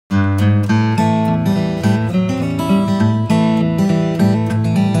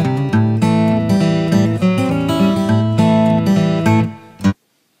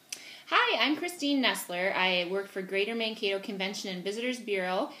work for Greater Mankato Convention and Visitors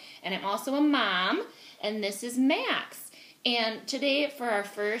Bureau, and I'm also a mom, and this is Max. And today, for our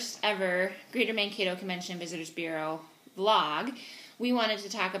first ever Greater Mankato Convention and Visitors Bureau vlog, we wanted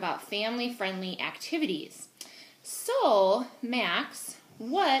to talk about family-friendly activities. So, Max,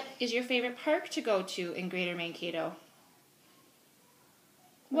 what is your favorite park to go to in Greater Mankato?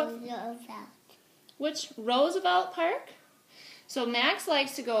 Roosevelt. Which Roosevelt Park? So Max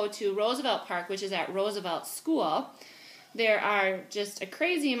likes to go to Roosevelt Park, which is at Roosevelt School. There are just a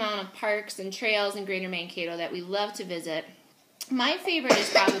crazy amount of parks and trails in Greater Mankato that we love to visit. My favorite is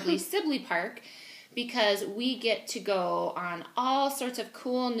probably Sibley Park, because we get to go on all sorts of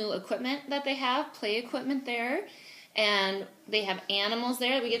cool new equipment that they have, play equipment there, and they have animals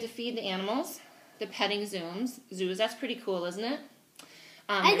there. We get to feed the animals, the petting zoos. That's pretty cool, isn't it?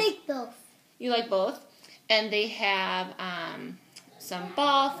 I like both. You like both? And they have some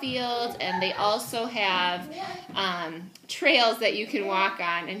ball fields, and they also have trails that you can walk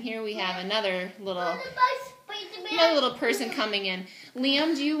on. And here we have another little person coming in.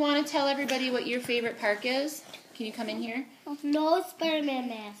 Liam, do you want to tell everybody what your favorite park is? Can you come in here? No Spider-Man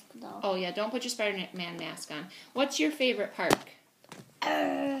mask, though. Oh, yeah, don't put your Spider-Man mask on. What's your favorite park?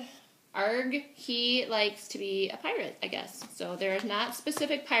 Arg, he likes to be a pirate, I guess. So there's not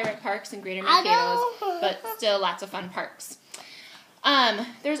specific pirate parks in Greater Mankato, but still lots of fun parks.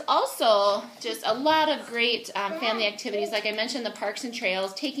 There's also just a lot of great family activities. Like I mentioned, the parks and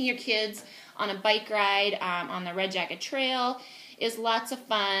trails. Taking your kids on a bike ride on the Red Jacket Trail is lots of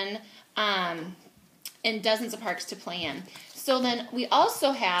fun, and dozens of parks to play in. So then we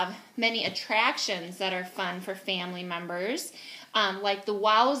also have many attractions that are fun for family members. Like the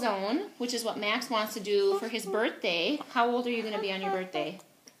Wow Zone, which is what Max wants to do for his birthday. How old are you going to be on your birthday?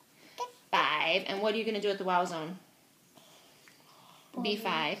 5. And what are you going to do at the Wow Zone? Bowling. Be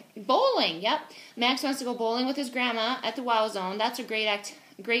 5. Bowling, yep. Max wants to go bowling with his grandma at the Wow Zone. That's a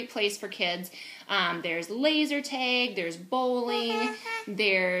great place for kids. There's laser tag, there's bowling,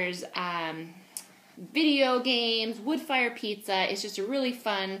 there's video games, wood fire pizza. It's just a really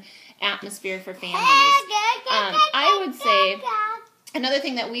fun atmosphere for families. I would say another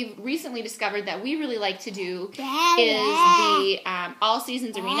thing that we've recently discovered that we really like to do is the All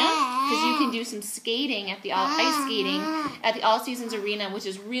Seasons Arena, because you can do some skating at the ice skating at the All Seasons Arena, which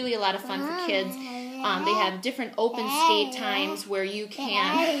is really a lot of fun for kids. They have different open skate times where you can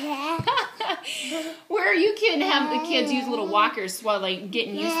have the kids use little walkers while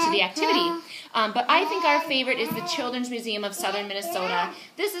getting used to the activity. But I think our favorite is the Children's Museum of Southern Minnesota.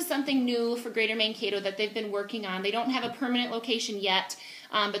 This is something new for Greater Mankato that they've been working on. They don't have a permanent location yet,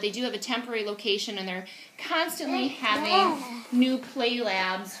 but they do have a temporary location, and they're constantly having new play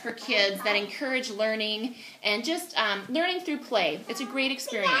labs for kids that encourage learning and just learning through play. It's a great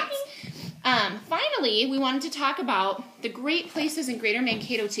experience. Finally, we wanted to talk about the great places in Greater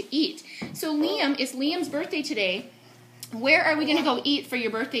Mankato to eat. So Liam, it's Liam's birthday today. Where are we going to go eat for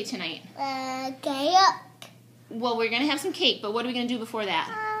your birthday tonight? Cake. Well, we're going to have some cake, but what are we going to do before that?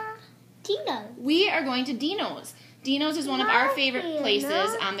 Dino's. We are going to Dino's. Dino's is one of our favorite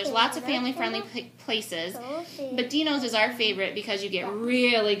places. There's lots of family-friendly places, but Dino's is our favorite because you get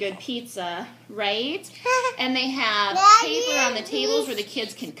really good pizza, right? And they have paper on the tables where the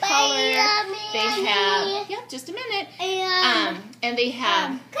kids can color. They have, yep, just a minute. And they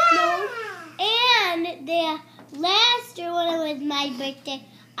have... And last year when it was my birthday,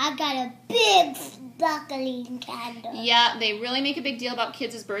 I got a big sparkling candle. Yeah, they really make a big deal about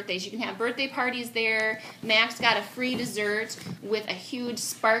kids' birthdays. You can have birthday parties there. Max got a free dessert with a huge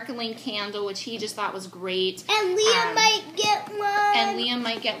sparkling candle, which he just thought was great. And Liam might get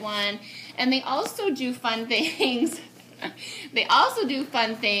one. And they also do fun things.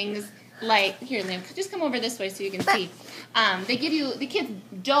 Like, here, Liam, just come over this way so you can see. They give you the kids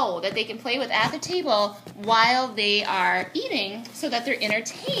dough that they can play with at the table while they are eating so that they're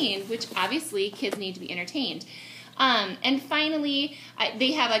entertained, which obviously kids need to be entertained. And finally,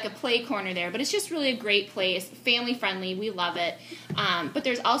 they have like a play corner there, but it's just really a great place, family friendly. We love it. But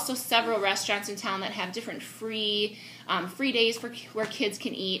there's also several restaurants in town that have different free days where kids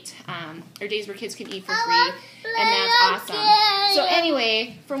can eat, or days where kids can eat for free, and that's awesome. So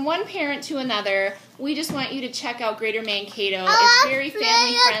anyway, from one parent to another, we just want you to check out Greater Mankato. It's very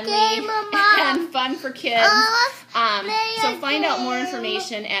family friendly and fun for kids. So find out more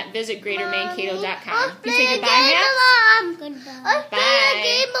information at visitgreatermankato.com. You say goodbye, Max? Goodbye.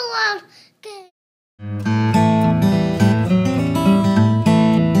 Bye.